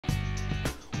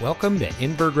Welcome to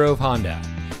Inver Grove Honda,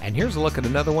 and here's a look at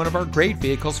another one of our great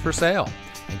vehicles for sale,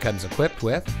 and comes equipped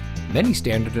with many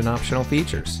standard and optional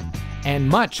features, and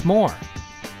much more.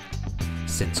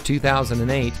 Since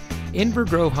 2008, Inver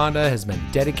Grove Honda has been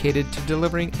dedicated to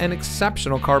delivering an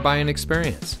exceptional car buying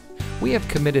experience. We have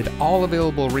committed all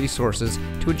available resources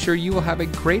to ensure you will have a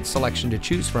great selection to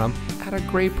choose from at a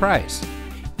great price.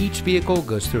 Each vehicle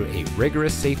goes through a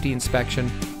rigorous safety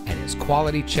inspection and is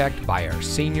quality checked by our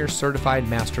senior certified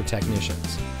master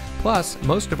technicians. Plus,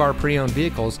 most of our pre-owned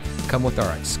vehicles come with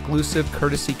our exclusive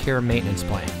Courtesy Care maintenance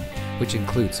plan, which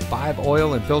includes 5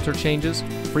 oil and filter changes,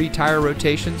 free tire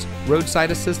rotations,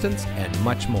 roadside assistance, and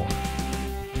much more.